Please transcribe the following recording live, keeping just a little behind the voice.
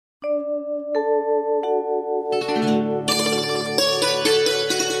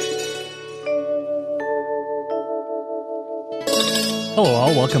Hello all,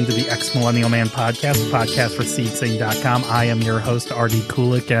 welcome to the Ex-Millennial Man Podcast, a podcast for SeedSing.com. I am your host, R.D.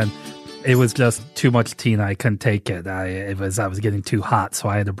 Kulik, and it was just too much tea and I couldn't take it. I was getting too hot, so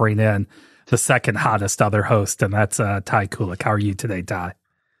I had to bring in the second hottest other host, and that's Ty Kulik. How are you today, Ty?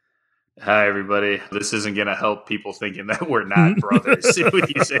 Hi, everybody. This isn't going to help people thinking that we're not brothers when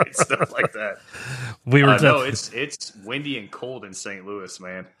you say stuff like that. No, it's windy and cold in St. Louis,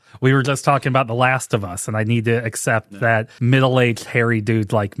 man. We were just talking about The Last of Us, and I need to accept that middle-aged, hairy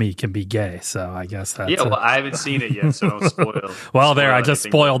dude like me can be gay, so I guess that's... Yeah, well, I haven't seen it yet, so don't spoil. Well, there, I just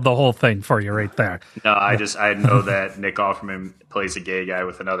spoiled the whole thing for you right there. No, I know that Nick Offerman plays a gay guy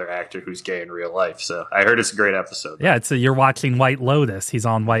with another actor who's gay in real life, so I heard it's a great episode. Yeah, you're watching White Lotus. He's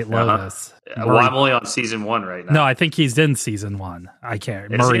on White Lotus. Well, I'm only on season 1 right now. No, I think he's in season 1. I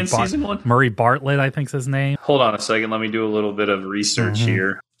can't. Is he in season 1? Murray Bartlett, I think's his name. Hold on a second. Let me do a little bit of research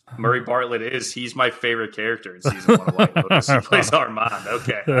here. Murray Bartlett he's my favorite character in season 1 of White Lotus. He plays Armand.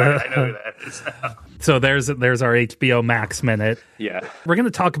 Okay, I know who that is. So there's our HBO Max minute. Yeah. We're going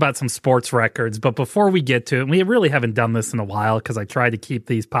to talk about some sports records, but before we get to it, we really haven't done this in a while because I try to keep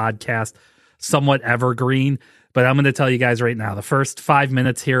these podcasts somewhat evergreen, but I'm going to tell you guys right now, the first 5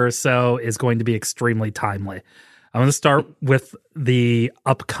 minutes here or so is going to be extremely timely. I'm going to start with the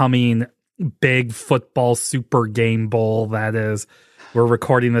upcoming big football super game bowl that is... We're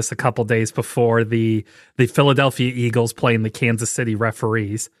recording this a couple days before the Philadelphia Eagles playing the Kansas City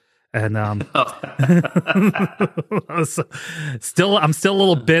Referees. And I'm still a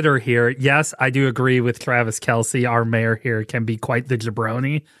little bitter here. Yes, I do agree with Travis Kelce. Our mayor here can be quite the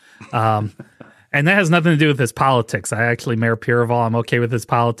jabroni. And that has nothing to do with his politics. Mayor Piraval, I'm okay with his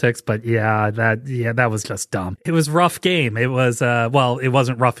politics, but that was just dumb. It was a rough game. It was, it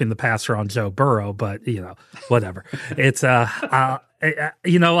wasn't roughing the passer on Joe Burrow, but whatever. It's,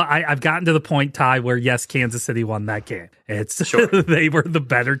 I've gotten to the point, Ty, where yes, Kansas City won that game. It's sure. They were the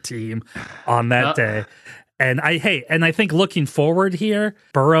better team on that day. And I think looking forward here,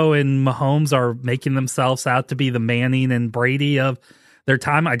 Burrow and Mahomes are making themselves out to be the Manning and Brady of their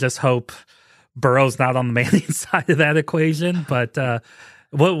time. I just hope Burrow's not on the Manning side of that equation, but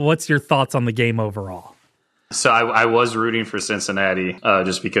what's your thoughts on the game overall? So I was rooting for Cincinnati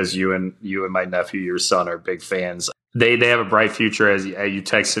just because you and my nephew, your son, are big fans. They have a bright future. As you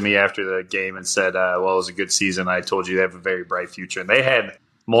texted me after the game and said, well, it was a good season. I told you they have a very bright future. And they had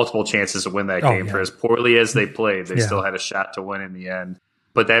multiple chances to win that game. For as poorly as they played, they still had a shot to win in the end.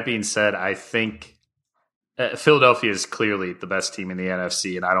 But that being said, I think Philadelphia is clearly the best team in the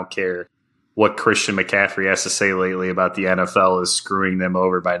NFC, and I don't care what Christian McCaffrey has to say lately about the NFL is screwing them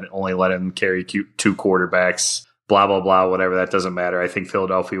over by only letting them carry 2 quarterbacks, blah, blah, blah, whatever. That doesn't matter. I think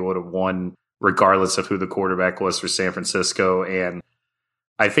Philadelphia would have won regardless of who the quarterback was for San Francisco. And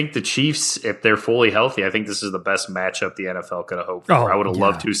I think the Chiefs, if they're fully healthy, I think this is the best matchup the NFL could have hoped for. I would have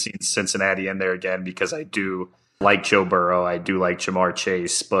loved to have seen Cincinnati in there again because I do like Joe Burrow. I do like Jamar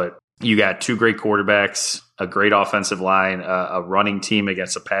Chase. But you got 2 great quarterbacks, a great offensive line, a running team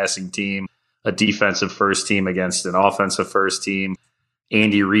against a passing team, a defensive first team against an offensive first team.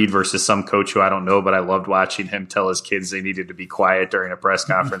 Andy Reid versus some coach who I don't know, but I loved watching him tell his kids they needed to be quiet during a press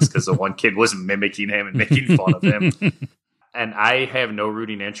conference because the one kid was mimicking him and making fun of him. And I have no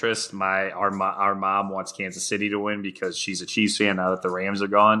rooting interest. Our mom wants Kansas City to win because she's a Chiefs fan now that the Rams are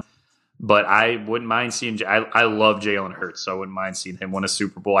gone. But I wouldn't mind seeing – I love Jalen Hurts, so I wouldn't mind seeing him win a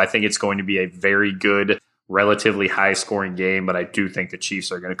Super Bowl. I think it's going to be a very good – relatively high-scoring game, but I do think the Chiefs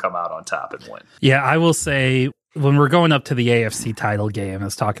are going to come out on top and win. Yeah, I will say, when we're going up to the AFC title game, I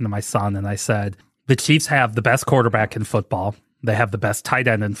was talking to my son, and I said, the Chiefs have the best quarterback in football. They have the best tight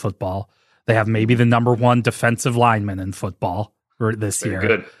end in football. They have maybe the number 1 defensive lineman in football this year.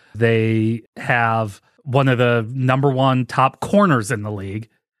 Good. They have one of the number 1 top corners in the league,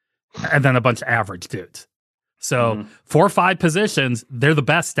 and then a bunch of average dudes. So 4 or 5 positions, they're the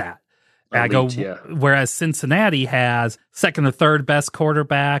best at. Whereas Cincinnati has second or third best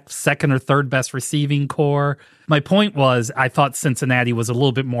quarterback, second or third best receiving core. My point was, I thought Cincinnati was a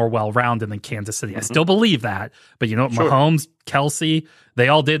little bit more well-rounded than Kansas City. I still believe that, but Mahomes, Kelce, they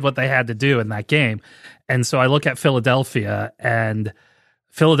all did what they had to do in that game. And so I look at Philadelphia, and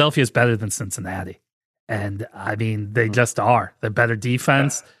Philadelphia is better than Cincinnati. And I mean, they just are. They're better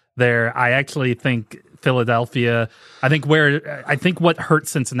defense. I actually think Philadelphia, I think what hurt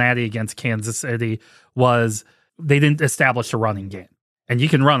Cincinnati against Kansas City was they didn't establish a running game. And you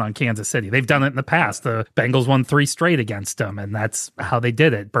can run on Kansas City. They've done it in the past. The Bengals won 3 straight against them, and that's how they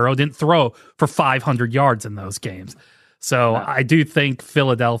did it. Burrow didn't throw for 500 yards in those games. So I do think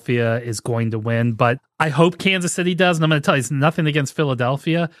Philadelphia is going to win, but I hope Kansas City does. And I'm going to tell you, it's nothing against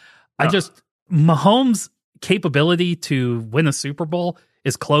Philadelphia. Mahomes capability to win a Super Bowl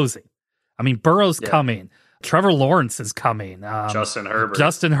is closing. I mean, Burrow's coming. Trevor Lawrence is coming. Justin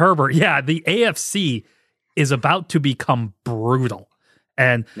Herbert. Yeah, the AFC is about to become brutal.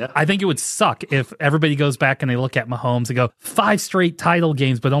 And I think it would suck if everybody goes back and they look at Mahomes and go, 5 straight title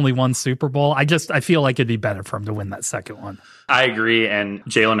games, but only 1 Super Bowl. I feel like it'd be better for him to win that second one. I agree. And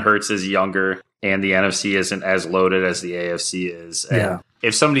Jalen Hurts is younger, and the NFC isn't as loaded as the AFC is. And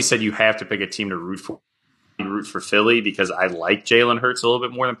if somebody said you have to pick a team to root for Philly, because I like Jalen Hurts a little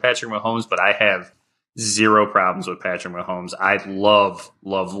bit more than Patrick Mahomes, but I have zero problems with Patrick Mahomes. I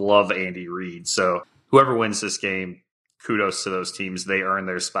love Andy Reid. So whoever wins this game, kudos to those teams. They earn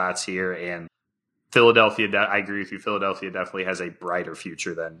their spots here. And Philadelphia, I agree with you. Philadelphia definitely has a brighter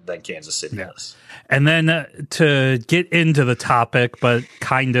future than Kansas City does. And then to get into the topic, but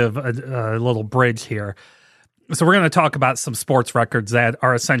kind of a little bridge here. So we're going to talk about some sports records that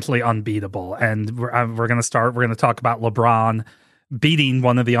are essentially unbeatable. And we're going to talk about LeBron beating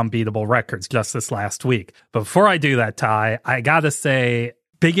one of the unbeatable records just this last week. But before I do that, Ty, I got to say,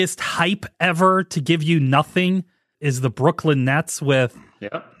 biggest hype ever to give you nothing is the Brooklyn Nets with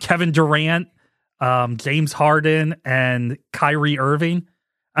Kevin Durant, James Harden, and Kyrie Irving.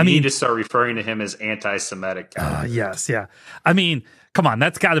 I mean, you need to start referring to him as anti-Semitic. Yes, yeah. I mean, come on,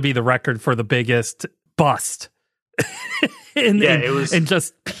 that's got to be the record for the biggest bust in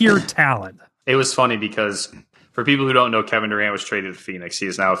just pure talent. It was funny because for people who don't know, Kevin Durant was traded to Phoenix. He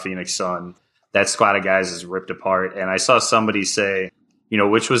is now a Phoenix Sun. That squad of guys is ripped apart. And I saw somebody say,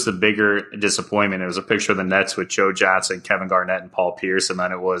 which was the bigger disappointment? It was a picture of the Nets with Joe Johnson, Kevin Garnett, and Paul Pierce. And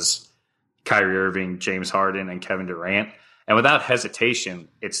then it was Kyrie Irving, James Harden, and Kevin Durant. And without hesitation,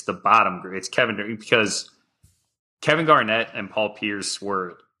 it's the bottom group. It's Kevin Durant, because Kevin Garnett and Paul Pierce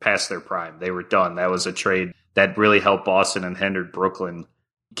were past their prime. They were done. That was a trade that really helped Boston and hindered Brooklyn.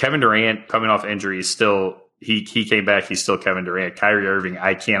 Kevin Durant, coming off injury, is still he came back. He's still Kevin Durant. Kyrie Irving,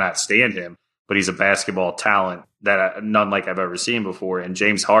 I cannot stand him, but he's a basketball talent that none like I've ever seen before. And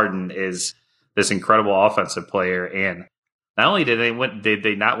James Harden is this incredible offensive player. And not only did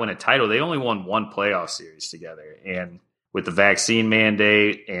they not win a title, they only won 1 playoff series together. And with the vaccine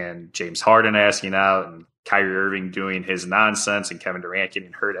mandate and James Harden asking out and Kyrie Irving doing his nonsense and Kevin Durant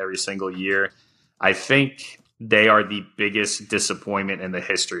getting hurt every single year, I think they are the biggest disappointment in the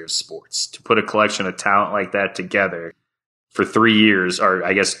history of sports. To put a collection of talent like that together for 3 years, or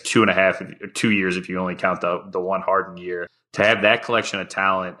I guess 2 years if you only count the one Harden year, to have that collection of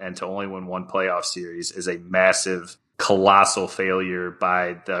talent and to only win 1 playoff series is a massive, colossal failure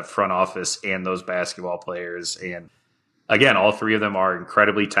by the front office and those basketball players. And again, all 3 of them are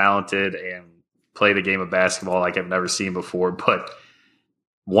incredibly talented and play the game of basketball like I've never seen before, but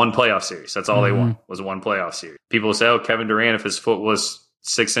 1 playoff series. That's all they won, was 1 playoff series. People say, Kevin Durant, if his foot was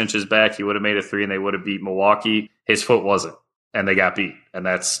 6 inches back, he would have made a 3 and they would have beat Milwaukee. His foot wasn't, and they got beat. And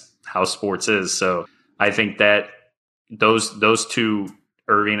that's how sports is. So I think that those 2,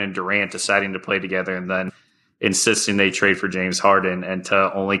 Irving and Durant, deciding to play together and then insisting they trade for James Harden and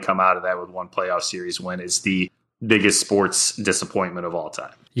to only come out of that with 1 playoff series win is the biggest sports disappointment of all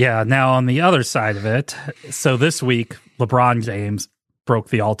time. Yeah. Now on the other side of it, so this week, LeBron James broke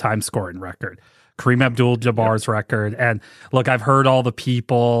the all-time scoring record, Kareem Abdul-Jabbar's record. And look, I've heard all the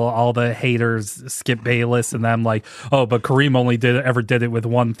people, all the haters, Skip Bayless and them like, but Kareem only ever did it with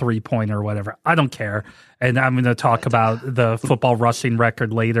 1 3-pointer or whatever. I don't care. And I'm going to talk about the football rushing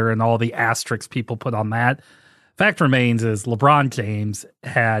record later and all the asterisks people put on that. Fact remains is LeBron James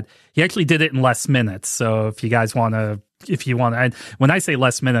he actually did it in less minutes. So if you guys want to, and when I say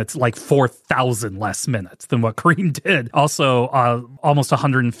less minutes, like 4,000 less minutes than what Kareem did. Also, almost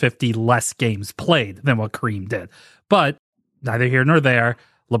 150 less games played than what Kareem did. But neither here nor there.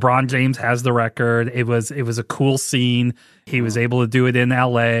 LeBron James has the record. It was a cool scene. He was able to do it in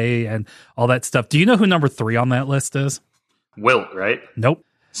LA and all that stuff. Do you know who number 3 on that list is? Wilt, right? Nope.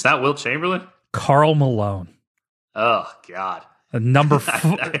 It's not Wilt Chamberlain? Karl Malone. Oh, God. Number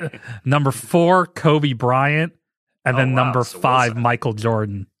 4, Kobe Bryant. And then number 5, Michael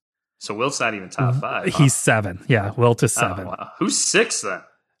Jordan. So Wilt's not even top 5. He's 7. Yeah, Wilt is 7. Wow. Who's 6 then?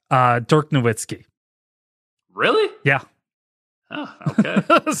 Dirk Nowitzki. Really? Yeah. Oh, okay.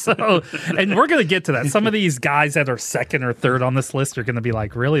 And we're going to get to that. Some of these guys that are 2nd or 3rd on this list are going to be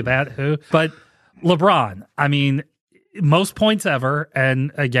like, really, that who? But LeBron, I mean, most points ever.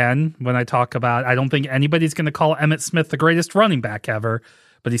 And again, when I talk about, I don't think anybody's going to call Emmitt Smith the greatest running back ever,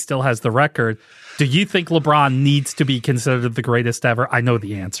 but he still has the record. Do you think LeBron needs to be considered the greatest ever? I know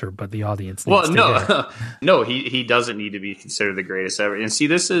the answer, but the audience needs to hear. No, he doesn't need to be considered the greatest ever. And see,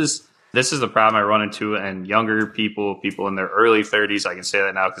 this is the problem I run into, and younger people in their early 30s, I can say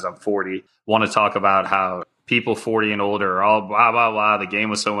that now because I'm 40, want to talk about how people 40 and older are all blah, blah, blah. The game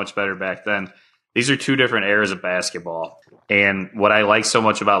was so much better back then. These are two different eras of basketball. And what I like so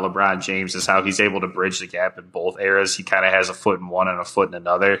much about LeBron James is how he's able to bridge the gap in both eras. He kind of has a foot in one and a foot in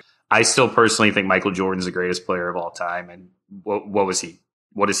another. I still personally think Michael Jordan's the greatest player of all time. And what was he?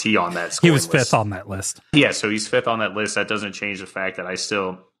 What is he on that scoring list? He was fifth on that list. Yeah, so he's fifth on that list. That doesn't change the fact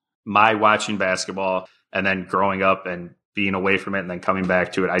that my watching basketball and then growing up and being away from it and then coming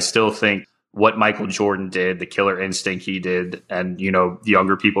back to it, I still think what Michael Jordan did, the killer instinct he did, and, the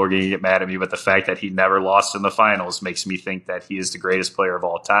younger people are going to get mad at me, but the fact that he never lost in the finals makes me think that he is the greatest player of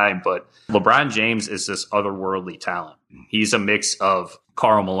all time. But LeBron James is this otherworldly talent. He's a mix of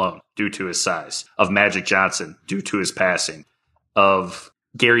Karl Malone due to his size, of Magic Johnson due to his passing, of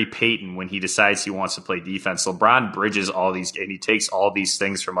Gary Payton when he decides he wants to play defense. LeBron bridges all these, and he takes all these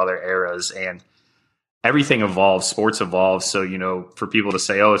things from other eras, and everything evolves. Sports evolves. So, for people to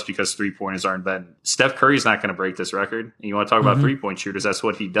say, oh, it's because three-pointers aren't invented. Steph Curry's not going to break this record. And you want to talk about three-point shooters, that's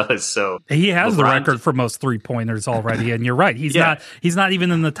what he does. So he has the record for most three-pointers already, and you're right. He's not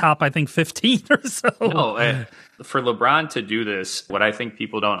even in the top, I think, 15 or so. No, for LeBron to do this, what I think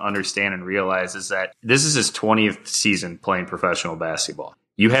people don't understand and realize is that this is his 20th season playing professional basketball.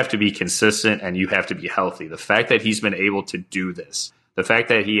 You have to be consistent and you have to be healthy. The fact that he's been able to do this, the fact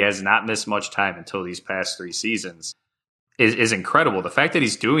that he has not missed much time until these past 3 seasons is incredible. The fact that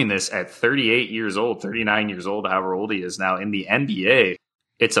he's doing this at 38 years old, 39 years old, however old he is now in the NBA,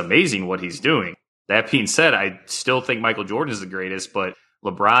 it's amazing what he's doing. That being said, I still think Michael Jordan is the greatest, but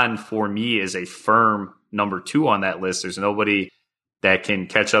LeBron for me is a firm number 2 on that list. There's nobody that can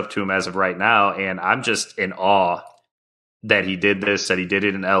catch up to him as of right now. And I'm just in awe that he did this, that he did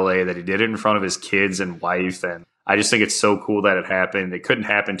it in LA, that he did it in front of his kids and wife. And I just think it's so cool that it happened. It couldn't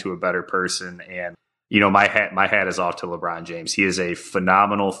happen to a better person. And, my hat is off to LeBron James. He is a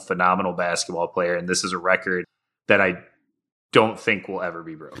phenomenal, phenomenal basketball player. And this is a record that I don't think will ever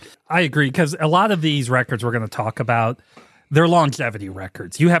be broken. I agree, because a lot of these records we're going to talk about, they're longevity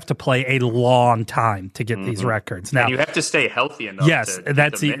records. You have to play a long time to get these records. Now, and you have to stay healthy enough. Yes,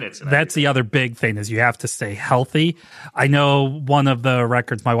 that's the other big thing is you have to stay healthy. I know one of the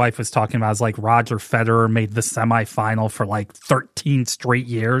records my wife was talking about is like Roger Federer made the semifinal for like 13 straight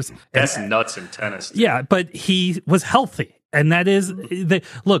years. That's nuts in tennis. Dude. Yeah, but he was healthy. And that is,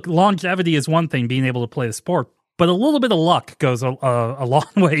 look, longevity is one thing, being able to play the sport, but a little bit of luck goes a long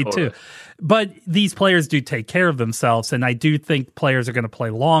way too. But these players do take care of themselves, and I do think players are going to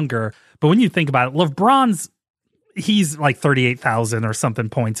play longer. But when you think about it, he's like 38,000 or something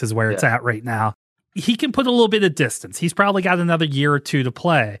points is where it's at right now. He can put a little bit of distance. He's probably got another year or two to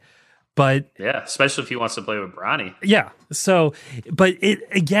play. But yeah, especially if he wants to play with Bronny. Yeah. So, but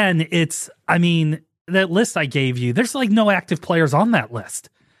that list I gave you, there's like no active players on that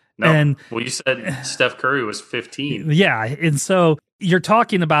list. No. And well, you said Steph Curry was 15. Yeah. And so you're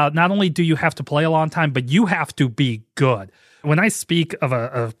talking about not only do you have to play a long time, but you have to be good. When I speak of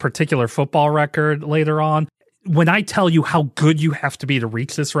a particular football record later on, when I tell you how good you have to be to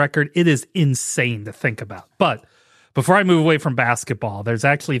reach this record, it is insane to think about. But before I move away from basketball, there's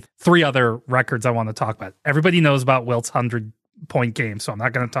actually 3 other records I want to talk about. Everybody knows about Wilt's 100-point game, so I'm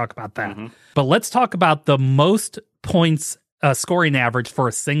not going to talk about that. But let's talk about the most points scoring average for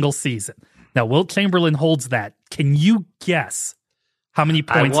a single season. Now, Wilt Chamberlain holds that. Can you guess how many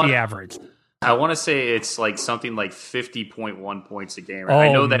points he averaged? I want to say it's like something like 50.1 points a game.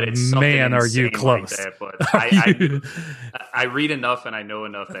 I know that it's something man, are you close? Like that, but I read enough and I know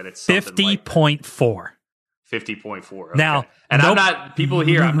enough that it's 50.4. 50.4. Okay. Now, and I'm not people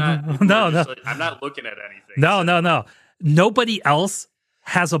here. I'm not. I'm not looking at anything. No. Nobody else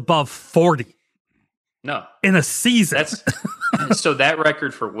has above 40. No, in a season. So that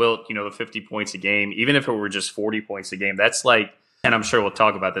record for Wilt, the 50 points a game, even if it were just 40 points a game, that's like, and I'm sure we'll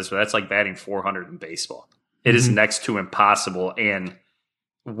talk about this, but that's like batting 400 in baseball. It is next to impossible. And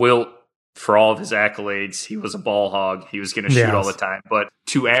Wilt, for all of his accolades, he was a ball hog. He was going to shoot all the time. But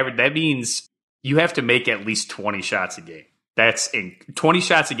to average, that means you have to make at least 20 shots a game. 20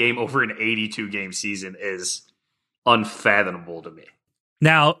 shots a game over an 82-game season is unfathomable to me.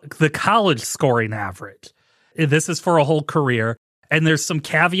 Now, the college scoring average, this is for a whole career, and there's some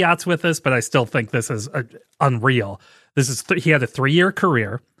caveats with this, but I still think this is unreal. He had a 3-year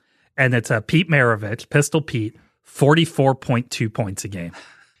career, and it's a Pete Maravich, Pistol Pete, 44.2 points a game.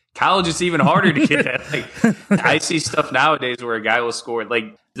 College is even harder to get that. I see stuff nowadays where a guy will score,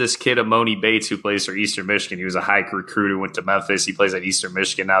 like this kid, Amoni Bates, who plays for Eastern Michigan. He was a high recruit who went to Memphis. He plays at Eastern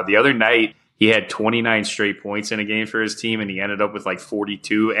Michigan now. The other night, he had 29 straight points in a game for his team, and he ended up with like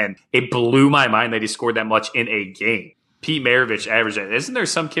 42. And it blew my mind that he scored that much in a game. Pete Maravich averaged that. Isn't there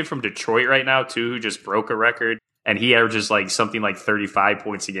some kid from Detroit right now, too, who just broke a record? And he averages like something like 35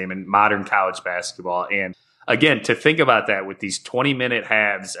 points a game in modern college basketball. And again, to think about that with these 20-minute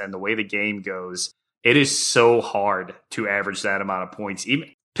halves and the way the game goes, it is so hard to average that amount of points. Even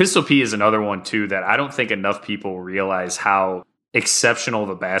Pistol Pete is another one, too, that I don't think enough people realize how exceptional of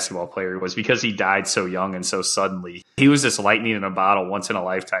a basketball player he was because he died so young and so suddenly. He was this lightning in a bottle, once in a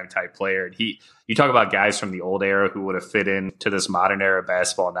lifetime type player. And you talk about guys from the old era who would have fit into this modern era of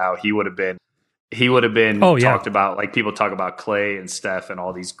basketball now. He would have been talked about, like people talk about Clay and Steph and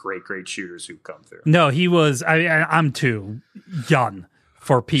all these great shooters who've come through. No, he was. I'm too young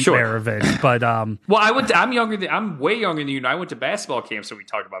for Pete Maravich, but I'm way younger than you. And I went to basketball camp, so we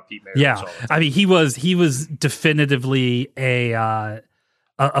talked about Pete Maravich. Yeah, all the time. I mean, he was definitively a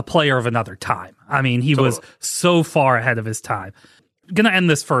player of another time. I mean, he was so far ahead of his time. Going to end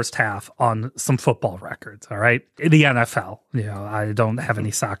this first half on some football records, all right? The NFL. I don't have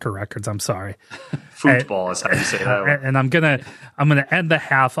any soccer records. I'm sorry. Football is how you say that. And I'm gonna end the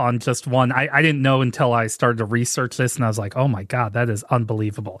half on just one. I didn't know until I started to research this, and I was like, oh my God, that is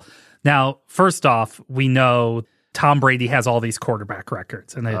unbelievable. Now, first off, we know Tom Brady has all these quarterback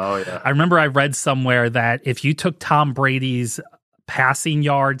records. And I remember I read somewhere that if you took Tom Brady's passing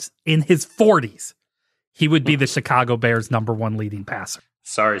yards in his 40s, he would be the Chicago Bears' #1 leading passer.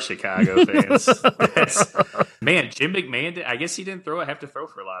 Sorry, Chicago fans. Man, Jim McMahon, I guess he didn't have to throw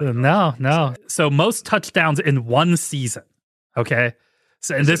for a lot. No. So most touchdowns in one season. Okay.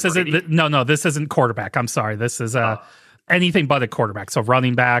 So, and this isn't quarterback. I'm sorry. This is anything but a quarterback. So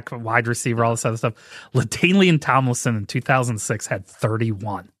running back, wide receiver, all this other stuff. LaDainian Tomlinson in 2006 had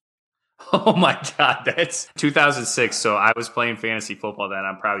 31. Oh my God, that's 2006. So I was playing fantasy football then.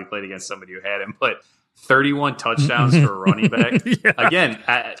 I probably played against somebody who had him, but 31 touchdowns for a running back. Yeah. Again,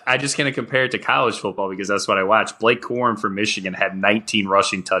 I just going to compare it to college football because that's what I watch. Blake Corum from Michigan had 19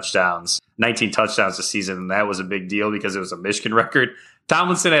 rushing touchdowns, 19 touchdowns a season, and that was a big deal because it was a Michigan record.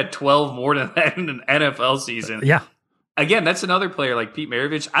 Tomlinson had 12 more than that in an NFL season. Yeah. Again, that's another player like Pete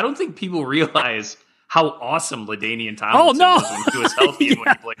Maravich. I don't think people realize how awesome LaDainian Tomlinson was when he was healthy and when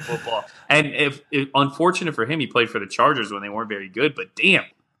he played football. And if unfortunate for him, he played for the Chargers when they weren't very good. But damn,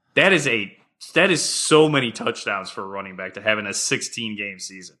 that is so many touchdowns for a running back to have in a 16-game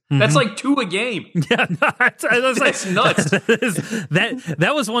season. Mm-hmm. That's like 2 a game. Yeah, that's nuts.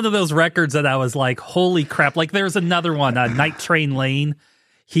 That was one of those records that I was like, holy crap. Like there's another one, Night Train Lane.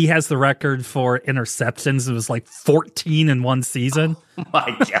 He has the record for interceptions. It was like 14 in one season. Oh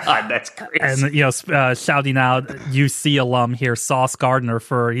my God, that's crazy. And, shouting out UC alum here, Sauce Gardner,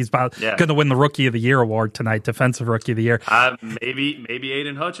 he's going to win the Rookie of the Year award tonight, Defensive Rookie of the Year. Maybe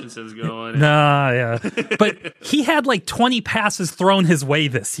Aiden Hutchinson's going. No, yeah. But he had like 20 passes thrown his way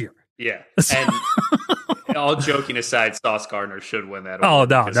this year. Yeah. And all joking aside, Sauce Gardner should win that award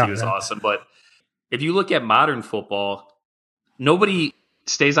because he was awesome. But if you look at modern football, nobody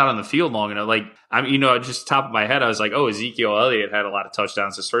stays out on the field long enough. Like, just top of my head, I was like, Ezekiel Elliott had a lot of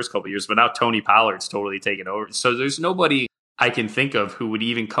touchdowns his first couple of years, but now Tony Pollard's totally taken over. So there's nobody I can think of who would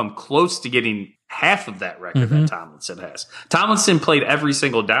even come close to getting half of that record that Tomlinson has. Tomlinson played every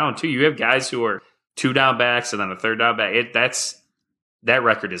single down too. You have guys who are 2 down backs and then a 3rd down back. That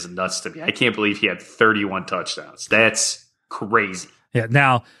record is nuts to me. I can't believe he had 31 touchdowns. That's crazy. Yeah.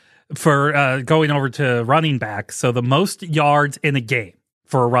 Now for going over to running back, so the most yards in a game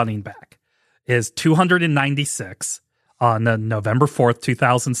for a running back is 296 on November 4th,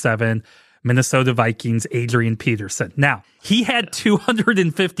 2007, Minnesota Vikings, Adrian Peterson. Now, he had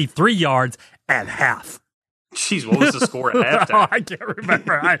 253 yards at half. Jeez, what was the score at halftime? I can't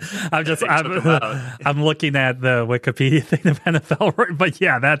remember. I'm looking at the Wikipedia thing of NFL, but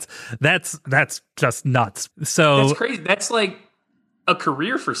yeah, that's just nuts. So that's crazy. That's like a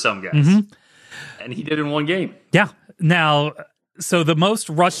career for some guys. And he did in one game. Yeah. Now, so the most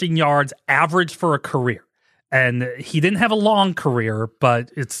rushing yards average for a career, and he didn't have a long career, but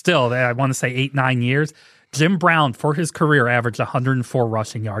it's still, I want to say 8-9 years. Jim Brown, for his career, averaged 104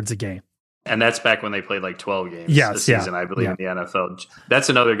 rushing yards a game. And that's back when they played like 12 games this season, I believe, in the NFL. That's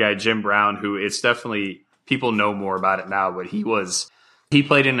another guy, Jim Brown, who it's definitely, people know more about it now, but he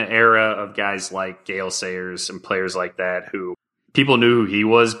played in an era of guys like Gale Sayers and players like that who people knew who he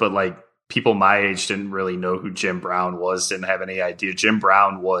was, but like, people my age didn't really know who Jim Brown was, didn't have any idea. Jim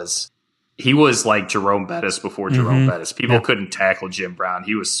Brown was like Jerome Bettis before Jerome Bettis. People couldn't tackle Jim Brown.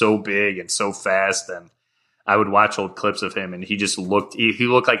 He was so big and so fast, and I would watch old clips of him, and he just looked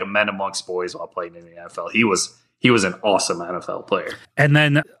like a man amongst boys while playing in the NFL. He was an awesome NFL player. And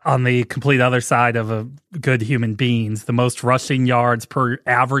then on the complete other side of a good human beings, the most rushing yards per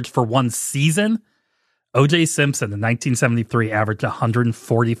average for one season, O.J. Simpson in 1973 averaged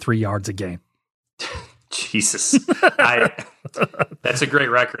 143 yards a game. Jesus. That's a great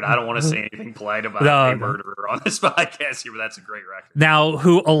record. I don't want to say anything polite about a murderer on this podcast here, but that's a great record. Now,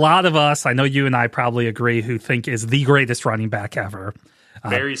 who a lot of us, I know you and I probably agree, who think is the greatest running back ever.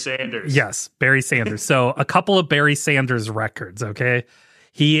 Barry Sanders. Yes, Barry Sanders. So a couple of Barry Sanders records, okay?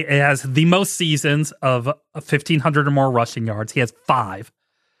 He has the most seasons of 1,500 or more rushing yards. He has 5.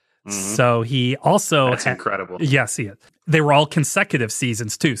 Mm-hmm. So he also... That's incredible. Yes, he is. They were all consecutive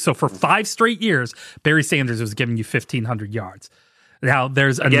seasons, too. So for 5 straight years, Barry Sanders was giving you 1,500 yards. Now,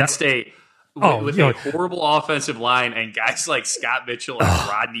 there's... Against a horrible offensive line and guys like Scott Mitchell and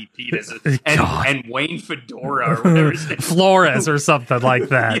Rodney Peters and Wayne Fedora or whatever his name Flores or something like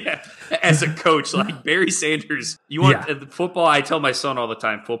that. Yeah, as a coach, like Barry Sanders. You want football? I tell my son all the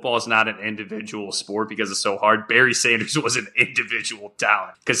time, football is not an individual sport because it's so hard. Barry Sanders was an individual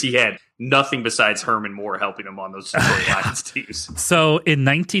talent because he had nothing besides Herman Moore helping him on those Detroit Lions teams. So in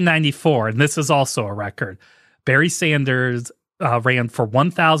 1994, and this is also a record, Barry Sanders ran for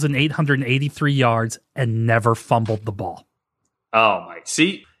 1,883 yards and never fumbled the ball. Oh my!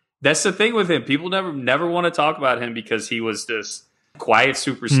 See, that's the thing with him. People never want to talk about him because he was this quiet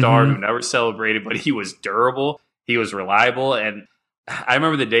superstar who never celebrated, but he was durable. He was reliable, and I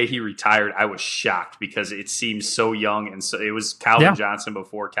remember the day he retired. I was shocked because it seemed so young, and so it was Calvin Johnson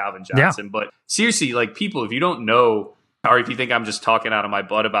before Calvin Johnson. But seriously, like people, if you don't know, or if you think I'm just talking out of my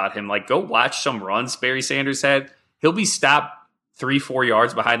butt about him, like go watch some runs Barry Sanders had. He'll be stopped 3-4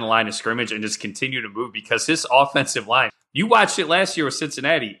 yards behind the line of scrimmage and just continue to move because his offensive line, you watched it last year with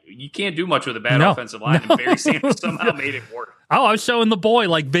Cincinnati. You can't do much with a bad offensive line, and Barry Sanders somehow made it work. Oh, I was showing the boy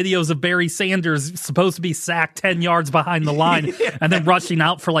like videos of Barry Sanders supposed to be sacked 10 yards behind the line and then rushing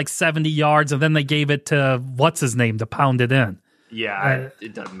out for like 70 yards, and then they gave it to what's his name to pound it in. Yeah,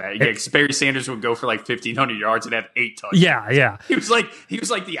 it doesn't matter. Yeah, Barry Sanders would go for like 1,500 yards and have 8 touchdowns. Yeah. He was like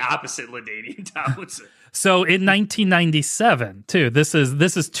the opposite LaDainian Tomlinson. So in 1997, too, this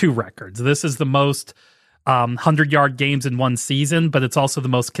is 2 records. This is the most 100-yard games in one season, but it's also the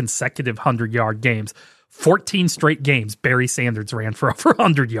most consecutive 100-yard games. 14 straight games, Barry Sanders ran for over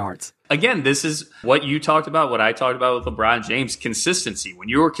 100 yards. Again, this is what you talked about, what I talked about with LeBron James, consistency. When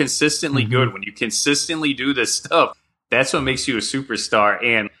you are consistently good, when you consistently do this stuff, that's what makes you a superstar.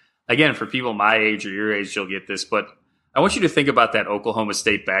 And again, for people my age or your age, you'll get this, but I want you to think about that Oklahoma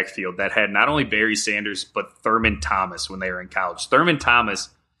State backfield that had not only Barry Sanders, but Thurman Thomas when they were in college. Thurman Thomas,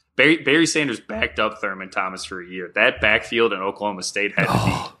 Barry Sanders backed up Thurman Thomas for a year. That backfield in Oklahoma State had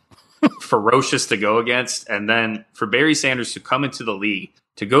to be ferocious to go against. And then for Barry Sanders to come into the league,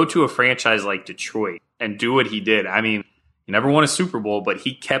 to go to a franchise like Detroit and do what he did. I mean, he never won a Super Bowl, but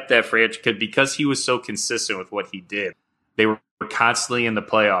he kept that franchise because he was so consistent with what he did. They were constantly in the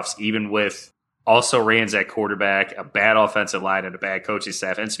playoffs, even with also Rans at quarterback, a bad offensive line, and a bad coaching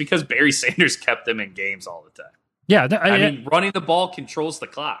staff. And it's because Barry Sanders kept them in games all the time. Yeah. I mean, running the ball controls the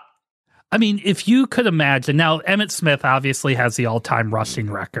clock. I mean, if you could imagine, now Emmitt Smith obviously has the all-time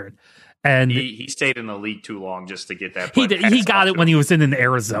rushing record. And he stayed in the league too long just to get that. He got it when he was in an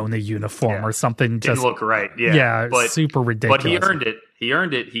Arizona uniform or something. Didn't look right. But super ridiculous. But he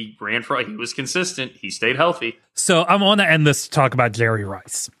earned it. He ran for it. He was consistent. He stayed healthy. So I want to end this to talk about Jerry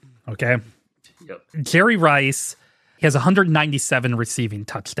Rice. Okay. Yep. Jerry Rice, he has 197 receiving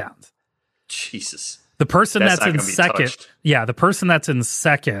touchdowns. Jesus. The person that's in second, the person that's in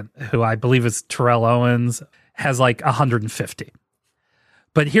second, who I believe is Terrell Owens, has like 150.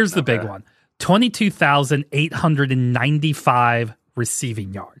 But here's the big one: 22,895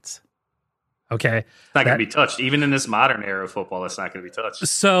 receiving yards. Okay. It's not going to be touched. Even in this modern era of football, it's not going to be touched.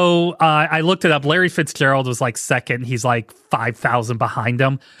 So I looked it up. Larry Fitzgerald was like second. He's like 5,000 behind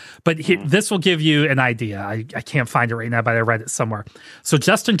him. But this will give you an idea. I can't find it right now, but I read it somewhere. So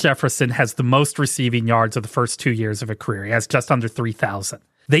Justin Jefferson has the most receiving yards of the first 2 years of a career. He has just under 3,000.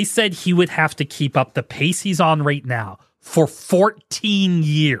 They said he would have to keep up the pace he's on right now for 14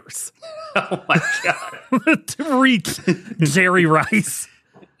 years. Oh, my God. To reach Jerry Rice.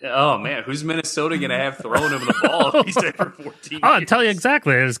 Oh, man, who's Minnesota going to have throwing him the ball if he's there for 14 years? I'll tell you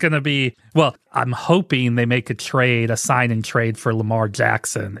exactly. It's going to be, well, I'm hoping they make a sign and trade for Lamar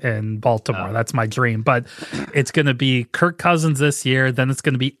Jackson in Baltimore. That's my dream. But it's going to be Kirk Cousins this year. Then it's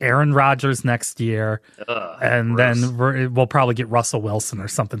going to be Aaron Rodgers next year. And gross. Then we'll probably get Russell Wilson or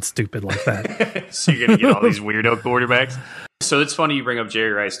something stupid like that. So you're going to get all these weirdo quarterbacks? So it's funny you bring up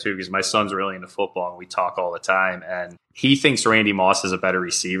Jerry Rice, too, because my son's really into football, and we talk all the time. And he thinks Randy Moss is a better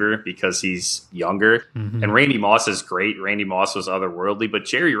receiver because he's younger. Mm-hmm. And Randy Moss is great. Randy Moss was otherworldly. But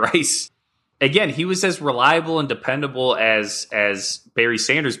Jerry Rice, again, he was as reliable and dependable as Barry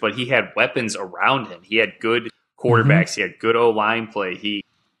Sanders, but he had weapons around him. He had good quarterbacks. He had good O-line play.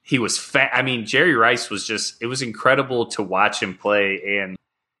 He was fat. I mean, Jerry Rice was it was incredible to watch him play. And,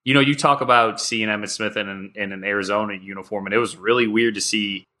 you talk about seeing Emmitt Smith in an Arizona uniform, and it was really weird to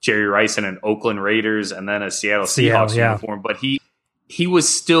see Jerry Rice in an Oakland Raiders and then a Seattle Seahawks uniform. But he was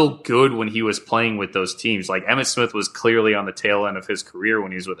still good when he was playing with those teams. Like Emmitt Smith was clearly on the tail end of his career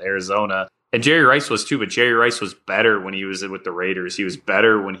when he was with Arizona. And Jerry Rice was too, but Jerry Rice was better when he was with the Raiders. He was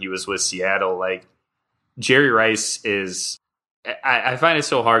better when he was with Seattle. Like Jerry Rice is, I find it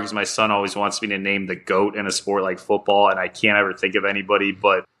so hard because my son always wants me to name the GOAT in a sport like football, and I can't ever think of anybody,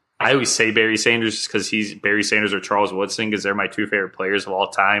 but I always say Barry Sanders because he's Barry Sanders or Charles Woodson because they're my two favorite players of all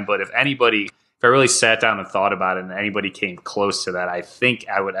time. But if I really sat down and thought about it and anybody came close to that, I think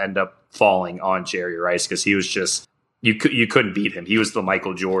I would end up falling on Jerry Rice because he was just, you couldn't beat him. He was the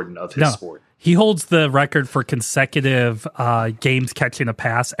Michael Jordan of his sport. He holds the record for consecutive games catching a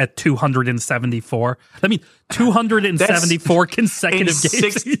pass at 274. I mean, 274 consecutive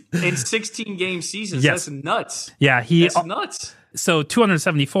games. In 16-game seasons. Yes. That's nuts. Yeah, that's nuts. So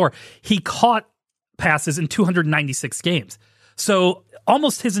 274. He caught passes in 296 games. So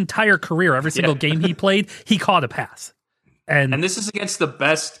almost his entire career, every single game he played, he caught a pass. And this is against the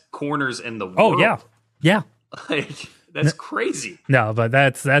best corners in the world. Oh, yeah. Yeah. Like, that's crazy. No, but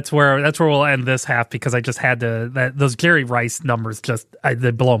that's where we'll end this half because I just had to. Those Jerry Rice numbers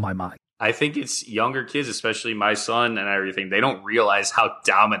they blow my mind. I think it's younger kids, especially my son and everything. They don't realize how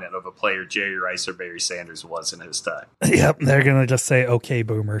dominant of a player Jerry Rice or Barry Sanders was in his time. Yep, they're gonna just say "Okay,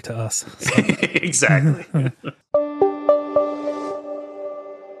 boomer" to us. So. Exactly.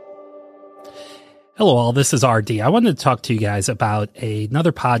 Hello all, this is RD. I wanted to talk to you guys about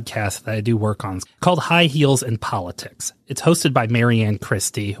another podcast that I do work on called High Heels in Politics. It's hosted by Marianne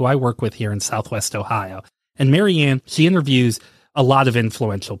Christie, who I work with here in Southwest Ohio. And Marianne, she interviews a lot of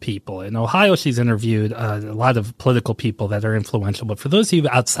influential people. In Ohio, she's interviewed a lot of political people that are influential. But for those of you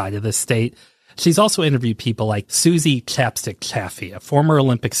outside of the state, she's also interviewed people like Susie Chapstick Chaffee, a former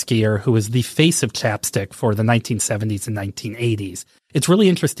Olympic skier who was the face of chapstick for the 1970s and 1980s. It's really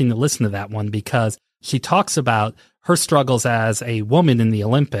interesting to listen to that one because she talks about her struggles as a woman in the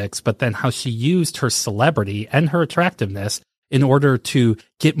Olympics, but then how she used her celebrity and her attractiveness in order to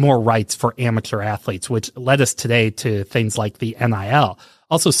get more rights for amateur athletes, which led us today to things like the NIL.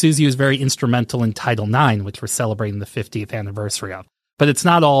 Also, Susie was very instrumental in Title IX, which we're celebrating the 50th anniversary of. But it's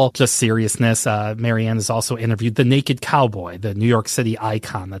not all just seriousness. Marianne has also interviewed the Naked Cowboy, the New York City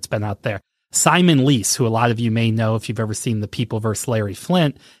icon that's been out there. Simon Lease, who a lot of you may know if you've ever seen The People vs. Larry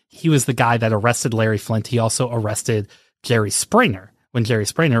Flint, he was the guy that arrested Larry Flint. He also arrested Jerry Springer when Jerry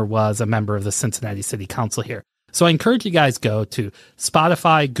Springer was a member of the Cincinnati City Council here. So I encourage you guys go to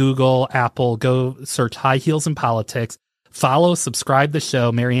Spotify, Google, Apple, go search High Heels in Politics, follow, subscribe the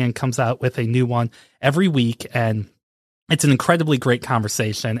show. Marianne comes out with a new one every week, and it's an incredibly great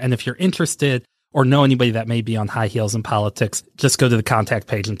conversation. And if you're interested or know anybody that may be on High Heels in Politics, just go to the contact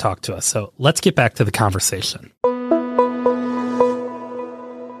page and talk to us. So let's get back to the conversation.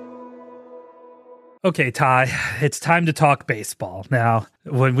 Okay, Ty, it's time to talk baseball. Now,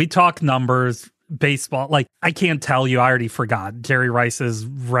 when we talk numbers, baseball, like, I can't tell you, I already forgot. Jerry Rice's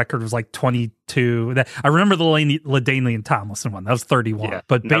record was like 22. I remember the LaDainian Tomlinson one. That was 31. Yeah,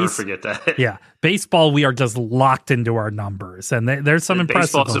 but never forget that. Yeah, baseball, we are just locked into our numbers. And there's some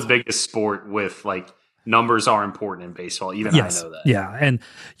impressive ones. Baseball's the biggest sport with, like, numbers are important in baseball. Even yes, I know that. Yeah, and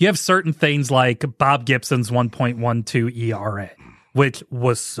you have certain things like Bob Gibson's 1.12 ERA. Which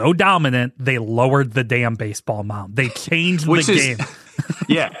was so dominant, they lowered the damn baseball mound. They changed the game.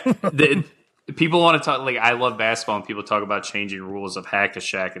 Yeah. People want to talk, like, I love basketball, and people talk about changing rules of hack to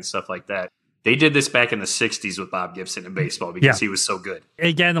shack and stuff like that. They did this back in the 60s with Bob Gibson in baseball because he was so good.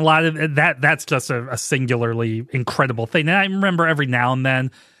 Again, a lot of that's just a singularly incredible thing. And I remember every now and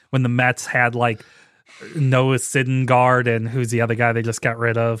then when the Mets had, like, Noah Syndergaard and who's the other guy they just got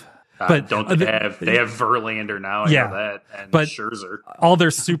rid of? But don't they have Verlander now? I know that, and but Scherzer. All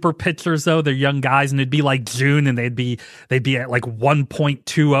their super pitchers though, they're young guys, and it'd be like June, and they'd be at like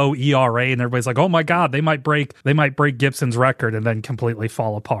 1.20 ERA, and everybody's like, "Oh my God, they might break Gibson's record," and then completely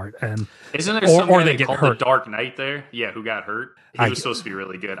fall apart. And isn't there something or they get called hurt? The Dark Knight there? Yeah, who got hurt? He was supposed to be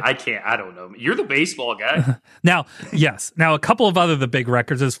really good. I don't know. You're the baseball guy. Now, yes. Now, a couple of the big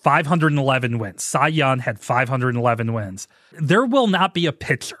records is 511 wins. Cy Young had 511 wins. There will not be a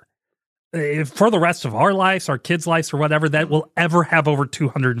pitcher for the rest of our lives, our kids' lives, or whatever, that will ever have over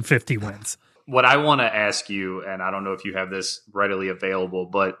 250 wins. What I want to ask you, and I don't know if you have this readily available,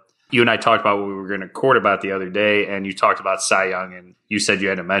 but you and I talked about what we were going to record about the other day, and you talked about Cy Young, and you said you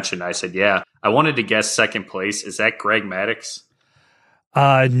had to mention. I said, yeah. I wanted to guess second place. Is that Greg Maddux?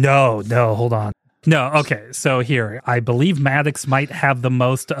 No, hold on. No, okay. So here, I believe Maddux might have the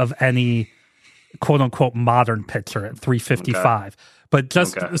most of any quote-unquote modern pitcher at 355. Okay. But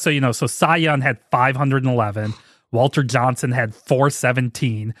just so you know, so Cy Young had 511. Walter Johnson had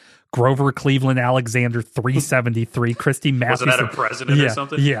 417. Grover Cleveland Alexander 373. Christy Mathewson. Wasn't that a president or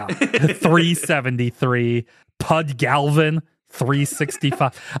something? Yeah, 373. Pud Galvin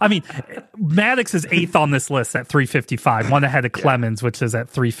 365. I mean, Maddux is 8th on this list at 355. One ahead of Clemens, which is at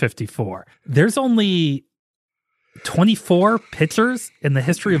 354. There's only 24 pitchers in the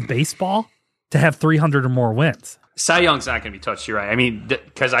history of baseball to have 300 or more wins. Cy Young's not going to be touched. You're right. I mean,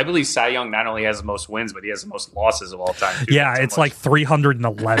 because I believe Cy Young not only has the most wins, but he has the most losses of all time. Too. Yeah, it's like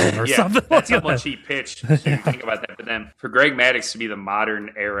 311 or something. That's how much he pitched. So you think about that. But then for Greg Maddux to be the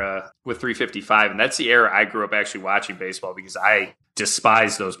modern era with 355, and that's the era I grew up actually watching baseball because I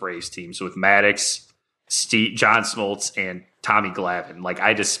despise those Braves teams with Maddux, John Smoltz, and Tommy Glavine. Like,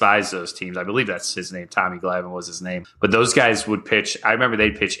 I despise those teams. I believe that's his name. Tommy Glavine was his name. But those guys would pitch. I remember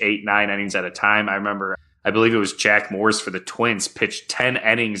they'd pitch 8-9 innings at a time. I believe it was Jack Morris for the Twins pitched 10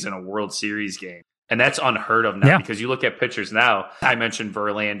 innings in a World Series game. And that's unheard of now because you look at pitchers now. I mentioned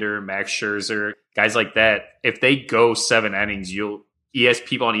Verlander, Max Scherzer, guys like that. If they go 7 innings,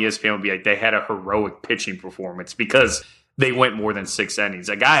 people on ESPN will be like, they had a heroic pitching performance because they went more than 6 innings.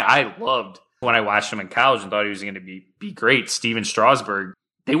 A guy I loved when I watched him in college and thought he was going to be great, Steven Strasburg,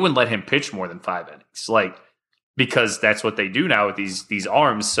 they wouldn't let him pitch more than 5 innings, because that's what they do now with these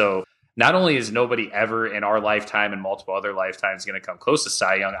arms. So not only is nobody ever in our lifetime and multiple other lifetimes going to come close to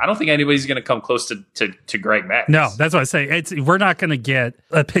Cy Young, I don't think anybody's going to come close to Greg Maddux. No, that's what I say. We're not going to get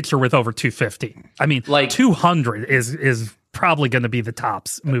a pitcher with over 250. I mean, 200 is probably going to be the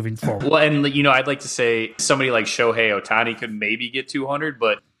tops moving forward. Well, and I'd like to say somebody like Shohei Ohtani could maybe get 200,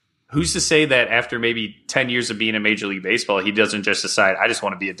 but who's to say that after maybe 10 years of being in Major League Baseball, he doesn't just decide, I just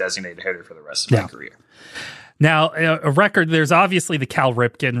want to be a designated hitter for the rest of my career. Now, a record, there's obviously the Cal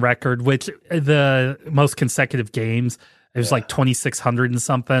Ripken record, which the most consecutive games, it was like 2,600 and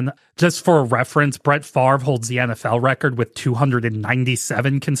something. Just for reference, Brett Favre holds the NFL record with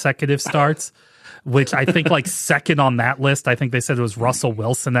 297 consecutive starts, which I think second on that list. I think they said it was Russell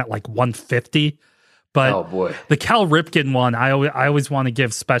Wilson at 150. But the Cal Ripken one, I always want to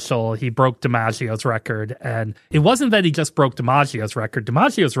give special. He broke DiMaggio's record. And it wasn't that he just broke DiMaggio's record.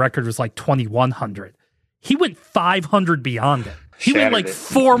 DiMaggio's record was 2,100. He went 500 beyond it. He went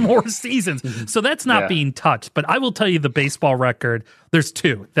 4 more seasons. So that's not being touched. But I will tell you the baseball record, there's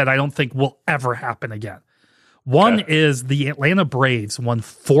 2 that I don't think will ever happen again. One is the Atlanta Braves won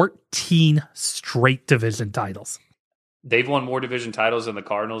 14 straight division titles. They've won more division titles than the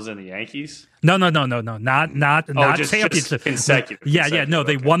Cardinals and the Yankees? No. Not championships. Just consecutive. No,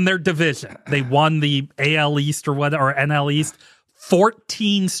 they won their division. They won the AL East or NL East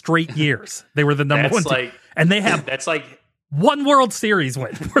 14 straight years. They were the number one team. And they have one World Series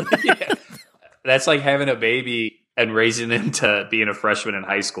win. That's like having a baby and raising him to being a freshman in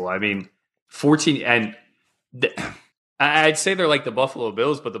high school. I mean, 14 and I'd say they're like the Buffalo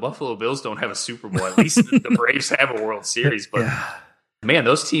Bills, but the Buffalo Bills don't have a Super Bowl. At least the Braves have a World Series. But man,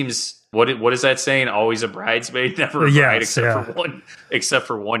 those teams, what is that saying? Always a bridesmaid, never a bride, except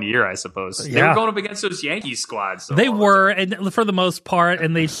for 1 year, I suppose. They were going up against those Yankees squads. They were, and for the most part,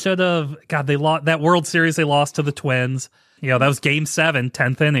 and they should have. God, they lost that World Series. They lost to the Twins. That was Game 7,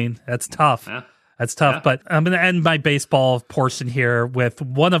 10th inning. That's tough. Yeah. That's tough. Yeah. But I'm going to end my baseball portion here with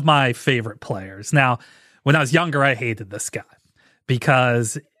one of my favorite players. Now, when I was younger, I hated this guy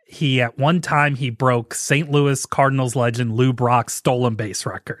because at one time he broke St. Louis Cardinals legend Lou Brock's stolen base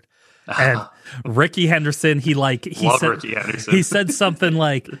record. And Ricky Henderson, he said something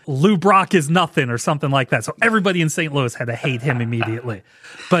like Lou Brock is nothing or something like that. So everybody in St. Louis had to hate him immediately.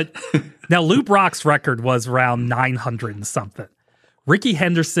 But now Lou Brock's record was around 900 and something. Ricky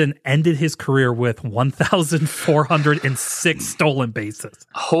Henderson ended his career with 1,406 stolen bases.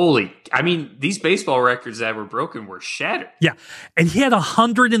 These baseball records that were broken were shattered. Yeah. And he had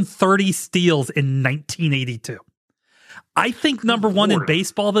 130 steals in 1982. I think number one in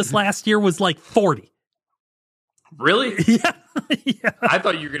baseball this last year was 40. Really? Yeah. I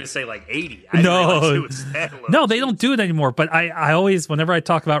thought you were going to say 80. No, they don't do it anymore. But I always, whenever I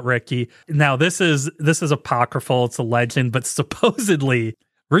talk about Ricky, now this is apocryphal. It's a legend, but supposedly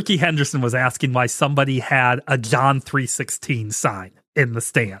Ricky Henderson was asking why somebody had a John 3:16 sign in the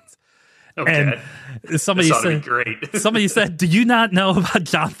stands. Okay. And somebody said, great. somebody said, do you not know about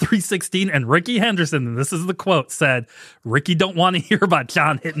John 316? And Ricky Henderson, and this is the quote, said, Ricky don't want to hear about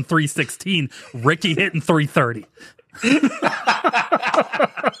John hitting 316. Ricky hitting 330.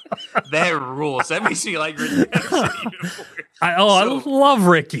 That rules. That makes me like Ricky Henderson even more. I love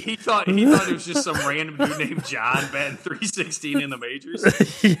Ricky. He thought it was just some random dude named John batting 316 in the majors.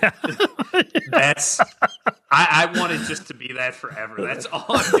 Yeah. I want it just to be that forever. That's all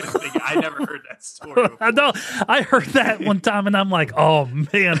I'm gonna think. I never heard that story before. I heard that one time and I'm like, oh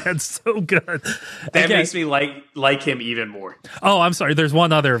man, that's so good. That makes me like him even more. Oh, I'm sorry. There's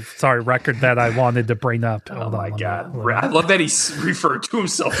one other record that I wanted to bring up. Oh my God. I love that he referred to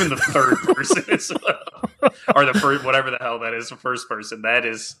himself in the third person as well. Or the first, whatever the hell that is, the first person.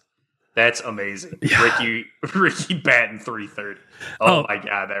 That's amazing. Yeah. Ricky batting 330. Oh my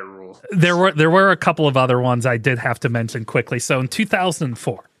God, that rule. There were a couple of other ones I did have to mention quickly. So in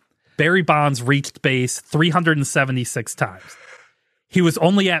 2004, Barry Bonds reached base 376 times. He was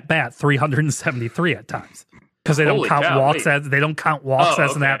only at bat 373 at times because they don't count walks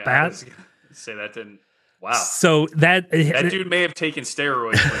as an at bat. Say that didn't. Wow. So that dude may have taken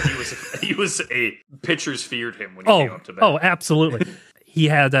steroids, but he was a pitchers feared him when he came up to bat. Oh, absolutely. He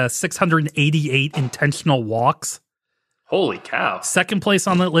had 688 intentional walks. Holy cow. Second place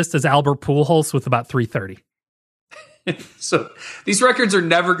on that list is Albert Pujols with about 330. So these records are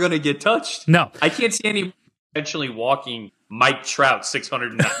never going to get touched. No. I can't see any eventually walking Mike Trout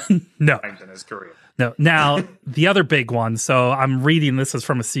 609 times in his career. No. Now, the other big one, so I'm reading, this is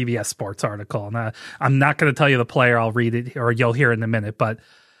from a CBS Sports article, and I'm not going to tell you the player, I'll read it, or you'll hear it in a minute, but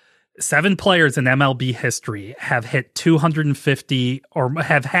 7 players in MLB history have hit 250 or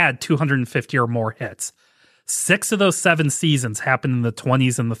have had 250 or more hits. 6 of those 7 seasons happened in the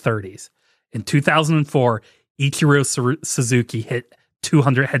 20s and the 30s. In 2004, Ichiro Suzuki had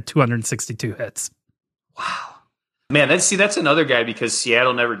 262 hits. Wow. Man, that's another guy because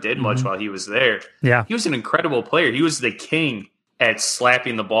Seattle never did much while he was there. Yeah. He was an incredible player. He was the king at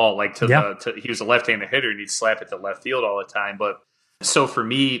slapping the ball he was a left-handed hitter and he'd slap it to left field all the time. But so for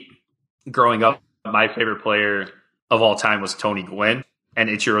me, growing up, my favorite player of all time was Tony Gwynn, and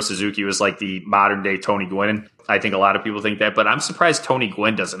Ichiro Suzuki was like the modern day Tony Gwynn. I think a lot of people think that, but I'm surprised Tony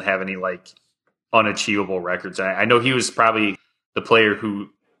Gwynn doesn't have any like unachievable records. I know he was probably the player who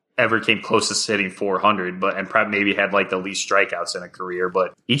ever came closest to hitting 400, and probably maybe had like the least strikeouts in a career.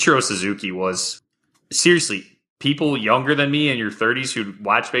 But Ichiro Suzuki was seriously, people younger than me in your 30s who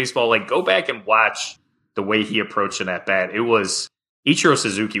watch baseball, like go back and watch the way he approached an at bat. Ichiro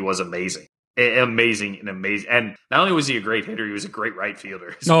Suzuki was amazing. Amazing. And not only was he a great hitter, he was a great right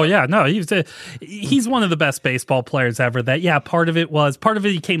fielder. Oh yeah, no, he's one of the best baseball players ever. Part of it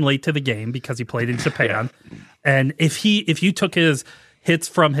he came late to the game because he played in Japan. Yeah. And if you took his hits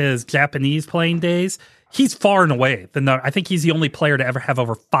from his Japanese playing days, he's far and away I think he's the only player to ever have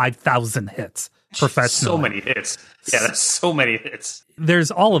over 5,000 hits professionally. So many hits. Yeah, that's so many hits.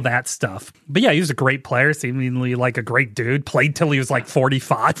 There's all of that stuff. But yeah, he was a great player, seemingly like a great dude. Played till he was like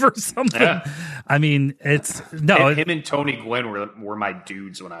 45 or something. Yeah. I mean, him and Tony Gwynn were my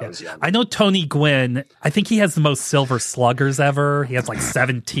dudes when I was young. I know Tony Gwynn, I think he has the most silver sluggers ever. He has like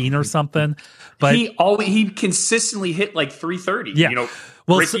 17 or something. But he consistently hit like 330. Yeah.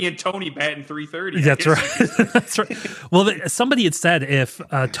 Ricky and Tony batting 330. That's right. That's right. Well, somebody had said if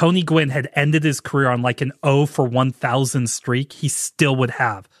Tony Gwynn had ended his career on like an 0 for 1,000 streak, he still would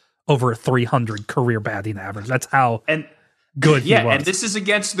have over a 300 career batting average. That's how good he was. And this is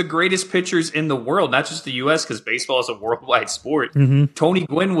against the greatest pitchers in the world, not just the U.S., because baseball is a worldwide sport. Mm-hmm. Tony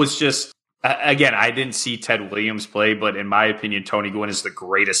Gwynn was just, again, I didn't see Ted Williams play, but in my opinion, Tony Gwynn is the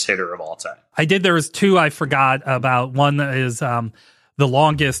greatest hitter of all time. I did. There was 2 I forgot about. One is the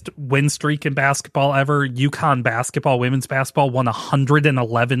longest win streak in basketball ever. UConn basketball, women's basketball, won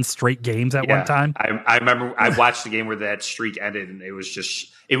 111 straight games at one time. I remember I watched the game where that streak ended, and it was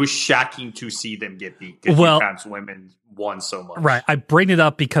shocking to see them get beat because UConn's women won so much. Right. I bring it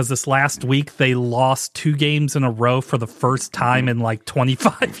up because this last week they lost 2 games in a row for the first time in like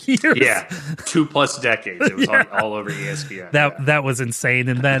 25 years. Yeah, 2+ decades. It was all over ESPN. That was insane.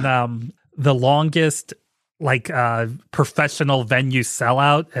 And then the longest professional venue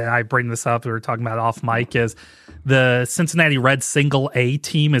sellout, and I bring this up, we were talking about off mic, is the Cincinnati Reds single A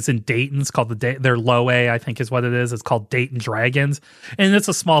team is in Dayton. It's called their low A, I think is what it is. It's called Dayton Dragons. And it's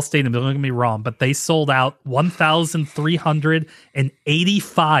a small stadium, don't get me wrong, but they sold out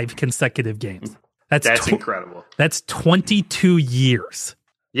 1,385 consecutive games. That's incredible. That's 22 years.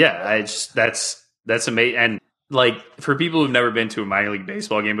 Yeah, that's amazing. And like for people who've never been to a minor league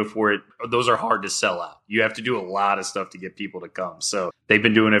baseball game before, those are hard to sell out. You have to do a lot of stuff to get people to come. So they've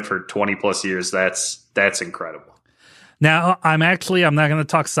been doing it for 20 plus years. That's incredible. Now, I'm not going to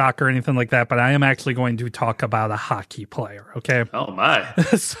talk soccer or anything like that, but I am actually going to talk about a hockey player, okay? Oh, my.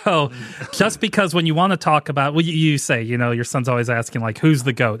 So just because when you want to talk about, well, you say, your son's always asking, like, who's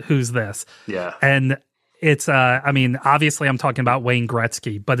the GOAT? Who's this? Yeah. And it's, obviously I'm talking about Wayne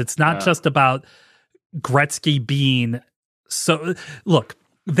Gretzky, but it's not just about Gretzky being so. Look,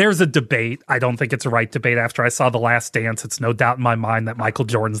 there's a debate. I don't think it's a right debate. After I saw The Last Dance, it's no doubt in my mind that Michael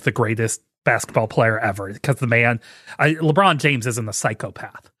Jordan's the greatest basketball player ever, because the man, LeBron James isn't a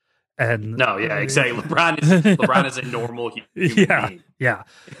psychopath. And no, yeah, exactly. LeBron is a normal human being. Yeah.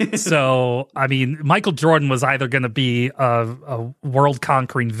 So, Michael Jordan was either going to be a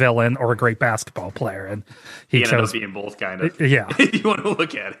world-conquering villain or a great basketball player, and he ended up being both, kind of. Yeah, if you want to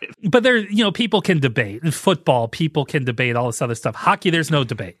look at it. But there, people can debate. In football, people can debate all this other stuff. Hockey, there's no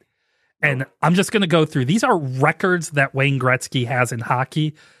debate. And I'm just going to go through. These are records that Wayne Gretzky has in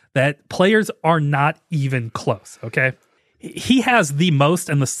hockey that players are not even close, okay? He has the most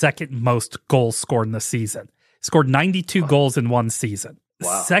and the second most goals scored in the season. He scored 92 goals in one season.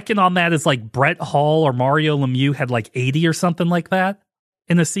 Wow. Second on that is like Brett Hull or Mario Lemieux had like 80 or something like that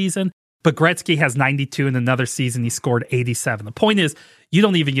in a season. But Gretzky has 92 in another season. He scored 87. The point is, you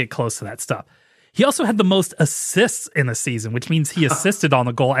don't even get close to that stuff. He also had the most assists in a season, which means he assisted on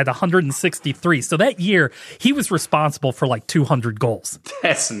a goal at 163. So that year, he was responsible for like 200 goals.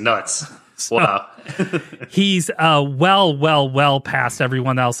 That's nuts. Wow. He's well past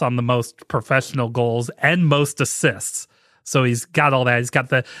everyone else on the most professional goals and most assists. So he's got all that. He's got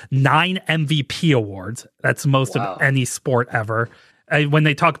the 9 MVP awards. That's most of any sport ever. When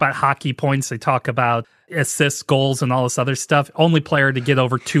they talk about hockey points, they talk about assists, goals, and all this other stuff. Only player to get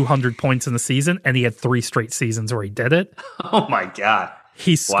over 200 points in the season, and he had 3 straight seasons where he did it. Oh my God!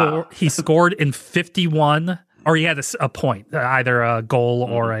 He scored in 51, or he had a point, either a goal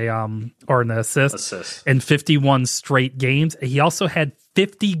or an assist in 51 straight games. He also had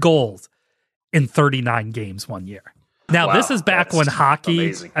 50 goals in 39 games one year. Now, this is back when hockey,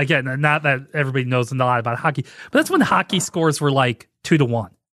 amazing. Again, not that everybody knows a lot about hockey, but that's when hockey scores were like 2-1.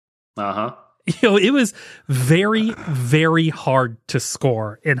 Uh-huh. It was very, very hard to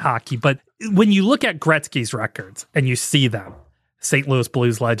score in hockey. But when you look at Gretzky's records and you see them, St. Louis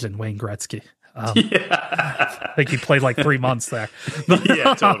Blues legend Wayne Gretzky. I think he played like 3 months there.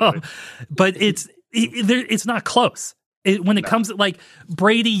 Yeah, totally. But it's not close. When it comes to like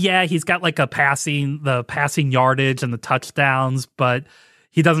Brady, he's got like the passing yardage and the touchdowns, but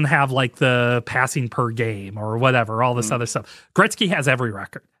he doesn't have like the passing per game or whatever, all this other stuff. Gretzky has every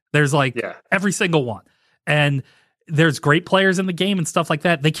record. There's every single one. And there's great players in the game and stuff like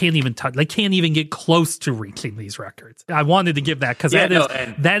that. They can't even get close to reaching these records. I wanted to give that because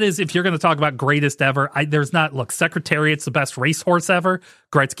that is, if you're going to talk about greatest ever, Secretariat's the best racehorse ever.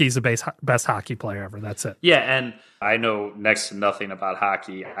 Gretzky's the best hockey player ever. That's it. Yeah. And I know next to nothing about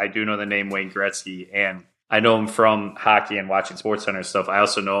hockey. I do know the name Wayne Gretzky, and I know him from hockey and watching SportsCenter and stuff. I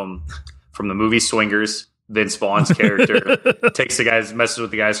also know him from the movie Swingers. Vince Vaughn's character messes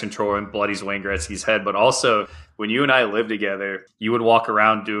with the guy's controller and bloodies Wayne Gretzky's head. But also, when you and I lived together, you would walk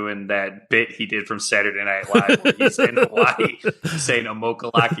around doing that bit he did from Saturday Night Live where he's in Hawaii saying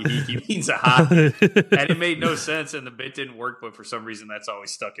Amokalaki Hiki means a hockey. And it made no sense, and the bit didn't work, but for some reason that's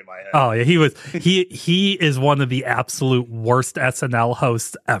always stuck in my head. Oh, yeah, he is one of the absolute worst SNL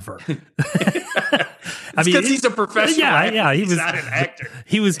hosts ever. Because he's a professional actor. Yeah, he's not an actor.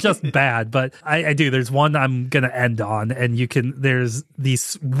 He was just bad, but I do. There's one I'm going to end on, and there's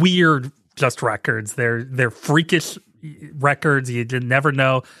these weird just records. They're freakish records. You never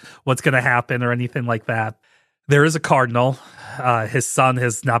know what's going to happen or anything like that. There is a Cardinal. His son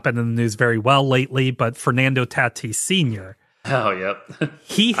has not been in the news very well lately, but Fernando Tatis Sr. Oh, yep.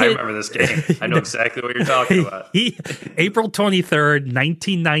 I remember this game. I know exactly what you're talking about. April 23rd,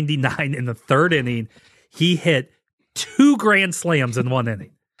 1999, in the third inning, he hit 2 grand slams in one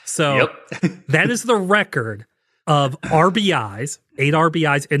inning. So that is the record of RBIs, 8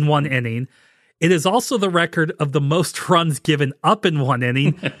 RBIs in one inning. It is also the record of the most runs given up in one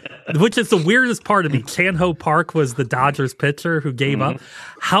inning, which is the weirdest part of me. Chan-Ho Park was the Dodgers pitcher who gave up.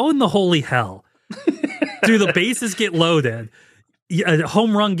 How in the holy hell do the bases get loaded? A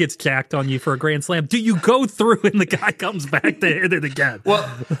home run gets jacked on you for a grand slam. Do you go through and the guy comes back to hit it again? Well,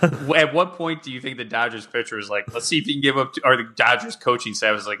 at what point do you think the Dodgers pitcher was like, let's see if he can give up, or the Dodgers coaching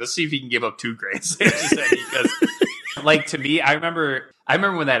staff was like, let's see if he can give up 2 grand slams? Because, like, to me, I remember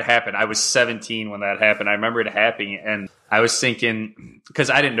when that happened. I was 17 when that happened. I remember it happening, and I was thinking, because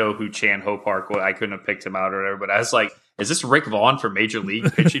I didn't know who Chan Ho Park was. I couldn't have picked him out or whatever, but I was like, is this Rick Vaughn for Major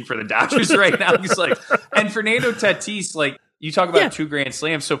League pitching for the Dodgers right now? He's like, and Fernando Tatis, like, you talk about 2 grand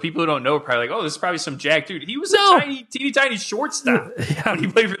slams, so people who don't know are probably like, oh, this is probably some jack dude. He was a teeny shortstop when he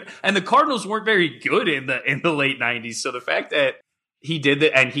played for, and the Cardinals weren't very good in the late 90s. So the fact that he did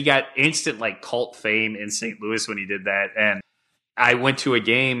that, and he got instant like cult fame in St. Louis when he did that. And I went to a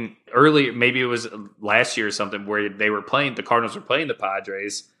game early, maybe it was last year or something, where the Cardinals were playing the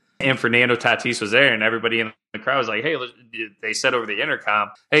Padres, and Fernando Tatis was there, and everybody in the crowd was like, hey, they said over the intercom,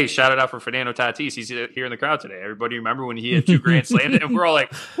 hey, shout it out for Fernando Tatis. He's here in the crowd today. Everybody remember when he had 2 grand slams? And we're all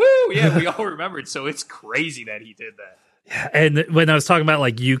like, woo, yeah, we all remembered. So it's crazy that he did that. Yeah, and when I was talking about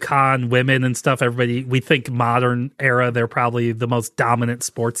like UConn women and stuff, we think modern era, they're probably the most dominant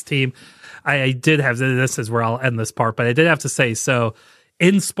sports team. I did have, this is where I'll end this part, but I did have to say, so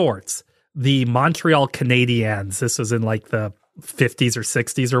in sports, the Montreal Canadiens, this was in like the 50s or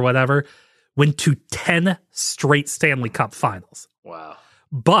 60s or whatever, went to 10 straight Stanley Cup finals. Wow.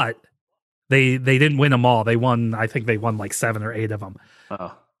 But they didn't win them all. I think they won like 7 or 8 of them.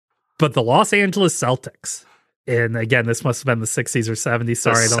 Oh. But the Los Angeles Celtics, and again, this must have been the 60s or 70s.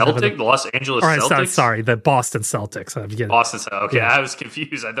 Sorry, the Los Angeles Celtics? Sorry, the Boston Celtics. Boston Celtics. Okay, yeah. I was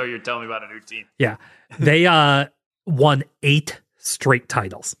confused. I thought you were telling me about a new team. Yeah. They won 8 straight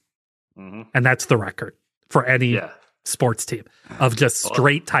titles. Mm-hmm. And that's the record for any sports team of just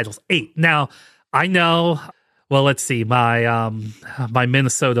straight titles. 8. Now, I know, well, let's see, my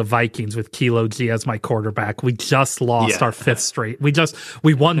Minnesota Vikings with Kilo G as my quarterback, we just lost our 5th straight.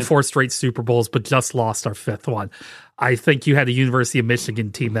 We won 4 straight Super Bowls, but just lost our 5th one. I think you had a University of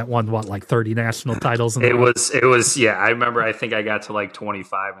Michigan team that won like 30 national titles. It was. Yeah, I remember. I think I got to like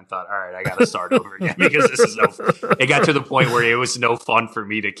 25 and thought, all right, I got to start over again because this is it got to the point where it was no fun for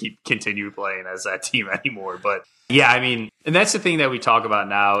me to continue playing as that team anymore. But yeah, I mean, and that's the thing that we talk about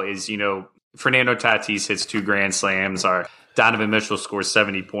now is, Fernando Tatis hits 2 grand slams, or Donovan Mitchell scores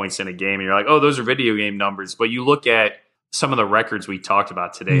 70 points in a game, and you're like, oh, those are video game numbers. But you look at some of the records we talked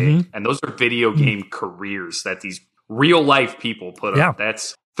about today, and those are video game careers that these real life people put up.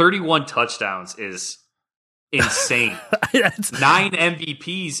 That's 31 touchdowns is insane. 9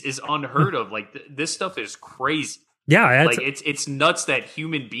 MVPs is unheard of. Like this stuff is crazy. Yeah, like it's nuts that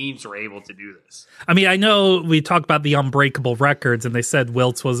human beings are able to do this. I mean, I know we talked about the unbreakable records, and they said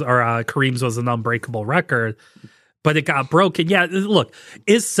Kareem's was an unbreakable record, but it got broken. Yeah, look,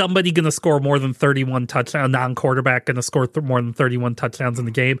 is somebody going to score more than 31 touchdowns? A non-quarterback going to score more than 31 touchdowns in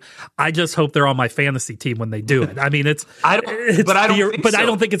the game? I just hope they're on my fantasy team when they do it. I mean, I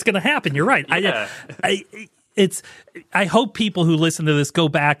don't think it's going to happen. You're right. Yeah. I hope people who listen to this go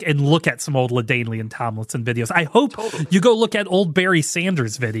back and look at some old LaDainian and Tomlinson videos. I hope you go look at old Barry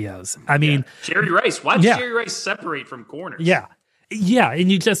Sanders videos. I mean, Jerry Rice. Why did Jerry Rice separate from corners? Yeah,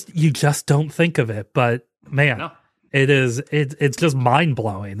 and you just don't think of it, but man. No. It's just mind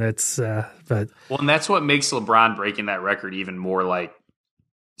blowing. And that's what makes LeBron breaking that record even more like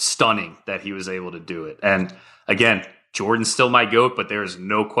stunning that he was able to do it. And again, Jordan's still my GOAT, but there is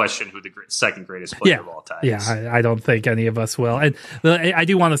no question who the second greatest player of all time is. Yeah, I don't think any of us will. And I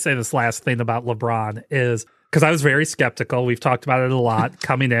do want to say this last thing about LeBron is because I was very skeptical. We've talked about it a lot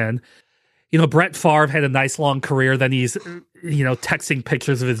coming in. Brett Favre had a nice long career. Then he's, texting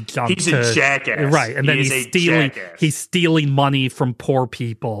pictures of his junk. He's a jackass. Right. And then he's stealing money from poor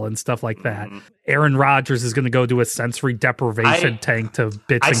people and stuff like that. Mm-hmm. Aaron Rodgers is going to go to a sensory deprivation tank to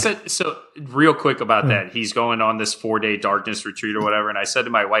bitch. So real quick about that. He's going on this 4-day darkness retreat or whatever. And I said to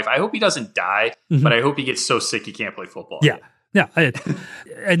my wife, I hope he doesn't die, but I hope he gets so sick he can't play football. Yeah. Yeah.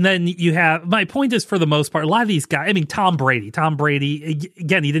 And then you have, my point is, for the most part, a lot of these guys, I mean, Tom Brady,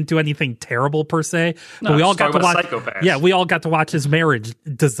 again, he didn't do anything terrible per se, but we all got to watch, we all got to watch his marriage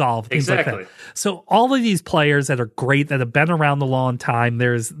dissolve. Exactly. Like so all of these players that are great, that have been around a long time,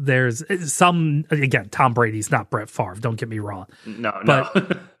 there's some, again, Tom Brady's not Brett Favre, don't get me wrong. No.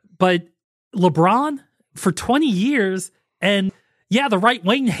 But LeBron for 20 years, and yeah, the right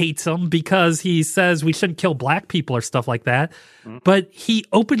wing hates him because he says we shouldn't kill black people or stuff like that. Mm-hmm. But he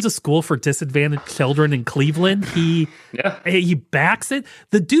opens a school for disadvantaged children in Cleveland. He backs it.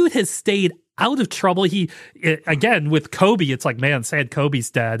 The dude has stayed out of trouble. Again, with Kobe, it's like, man, sad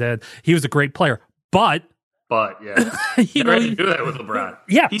Kobe's dead, and he was a great player. But yeah, never had to do that with LeBron.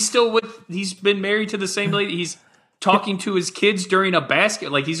 Yeah, he's been married to the same lady. He's talking to his kids during a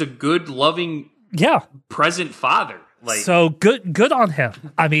basket. Like, he's a good, loving, present father. Like, so good on him.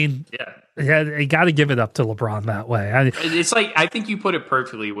 I mean, you got to give it up to LeBron that way. It's like, I think you put it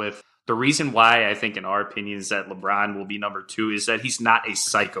perfectly with the reason why I think, in our opinion, is that LeBron will be number 2 is that he's not a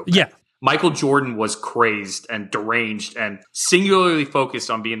psychopath. Yeah. Michael Jordan was crazed and deranged and singularly focused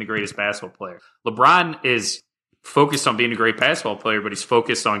on being the greatest basketball player. LeBron is focused on being a great basketball player, but he's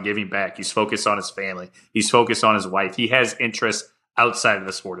focused on giving back. He's focused on his family. He's focused on his wife. He has interests outside of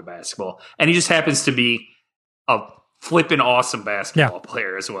the sport of basketball. And he just happens to be a flippin' awesome basketball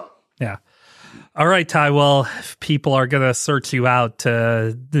player as well. Yeah. All right, Ty. Well, if people are going to search you out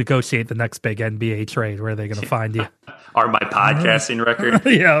to negotiate the next big NBA trade, where are they going to find you? Or my podcasting record.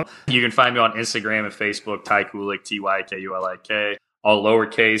 Yeah. You can find me on Instagram and Facebook, Ty Kulik, TYKULIK, all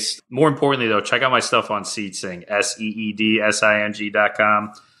lowercase. More importantly, though, check out my stuff on SeedSing,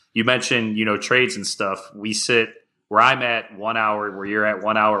 SEEDSING.com. You mentioned, trades and stuff. We sit where I'm at 1 hour, where you're at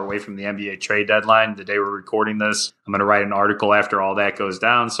 1 hour away from the NBA trade deadline. The day we're recording this, I'm going to write an article after all that goes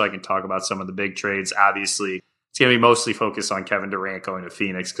down so I can talk about some of the big trades. Obviously, it's going to be mostly focused on Kevin Durant going to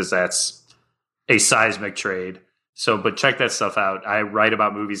Phoenix because that's a seismic trade. So, but check that stuff out. I write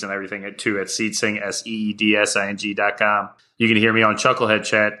about movies and everything too at SeedSing, SEEDSING.com. You can hear me on Chucklehead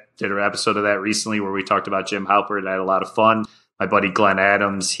Chat. Did an episode of that recently where we talked about Jim Halpert. I had a lot of fun. My buddy Glenn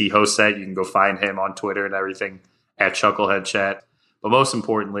Adams, he hosts that. You can go find him on Twitter and everything at Chucklehead Chat. But most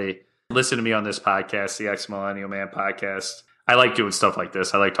importantly, listen to me on this podcast, the Ex Millennial Man podcast. I like doing stuff like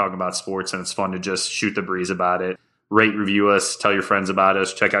this. I like talking about sports, and it's fun to just shoot the breeze about it. Rate, review us, tell your friends about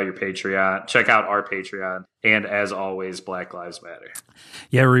us, check out your Patreon, check out our Patreon, and as always, Black Lives Matter.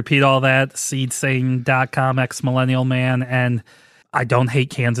 Yeah, repeat all that, seedsing.com, ex-millennial man, and I don't hate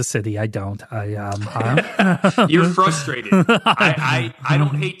Kansas City. I don't. You're frustrated. I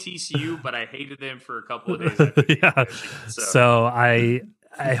don't hate TCU, but I hated them for a couple of days. Yeah. So I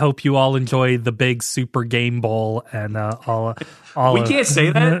hope you all enjoy the big Super Game Bowl and all. We can't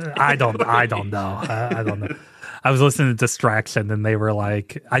say that. I don't know. I don't know. I was listening to Distraction, and they were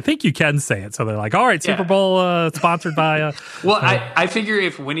like, I think you can say it. So they're like, all right, Super Bowl sponsored by... Well, I figure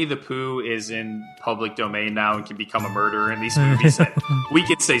if Winnie the Pooh is in public domain now and can become a murderer in these movies, we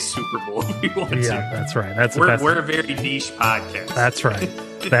can say Super Bowl if we want to. Yeah, that's right. We're a very niche podcast. That's right.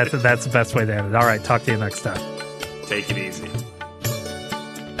 That's the best way to end it. All right, talk to you next time. Take it easy.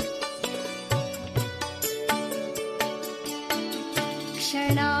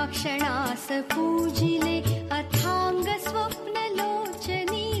 क्षणाक्षणास पूजिले अथांग स्वप्न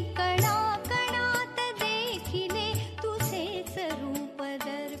लोचनी कणा कणात देखिले तुझेच रूप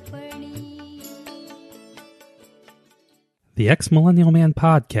दर्पणी. The Ex-Millennial Man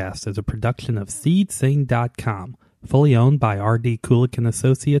podcast is a production of SeedSing.com, fully owned by R.D. Kulik &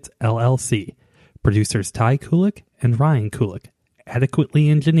 Associates, LLC. Producers Ty Kulik and Ryan Kulik. Adequately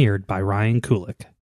engineered by Ryan Kulik.